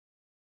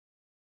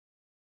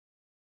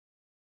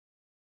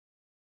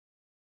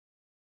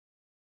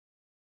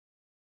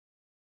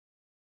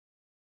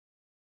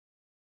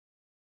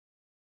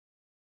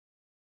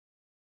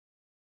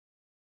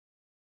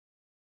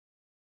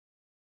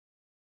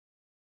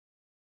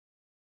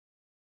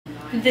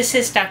This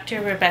is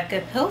Dr.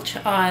 Rebecca Piltch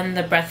on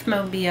the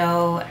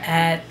Breathmobile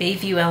at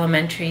Bayview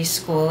Elementary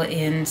School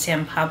in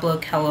San Pablo,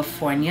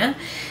 California.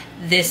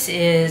 This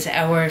is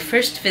our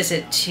first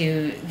visit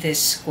to this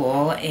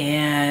school,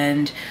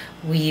 and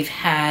we've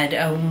had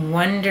a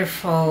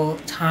wonderful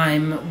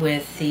time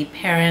with the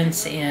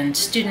parents and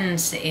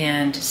students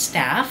and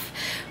staff.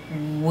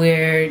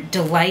 We're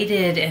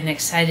delighted and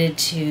excited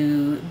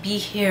to be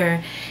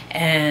here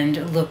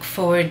and look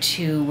forward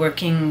to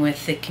working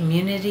with the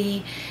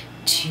community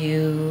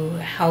to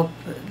help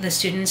the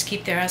students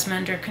keep their asthma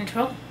under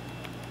control.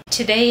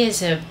 Today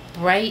is a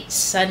bright,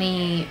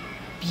 sunny,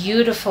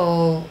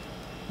 beautiful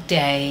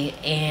day,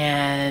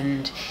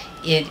 and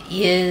it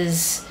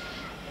is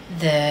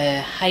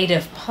the height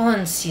of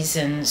pollen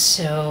season,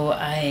 so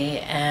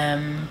I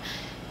am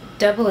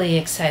doubly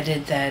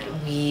excited that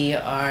we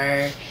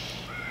are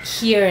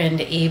here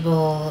and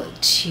able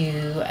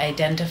to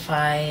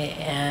identify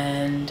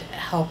and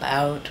help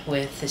out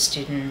with the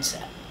students'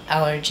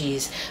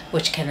 allergies,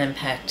 which can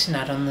impact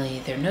not only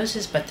their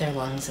noses but their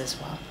lungs as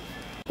well.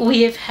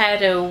 We have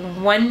had a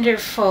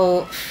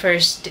wonderful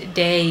first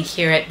day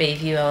here at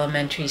Bayview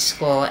Elementary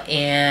School,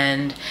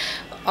 and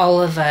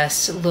all of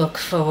us look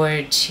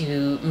forward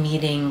to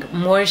meeting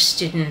more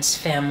students,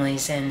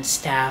 families, and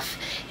staff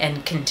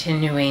and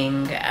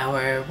continuing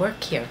our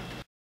work here.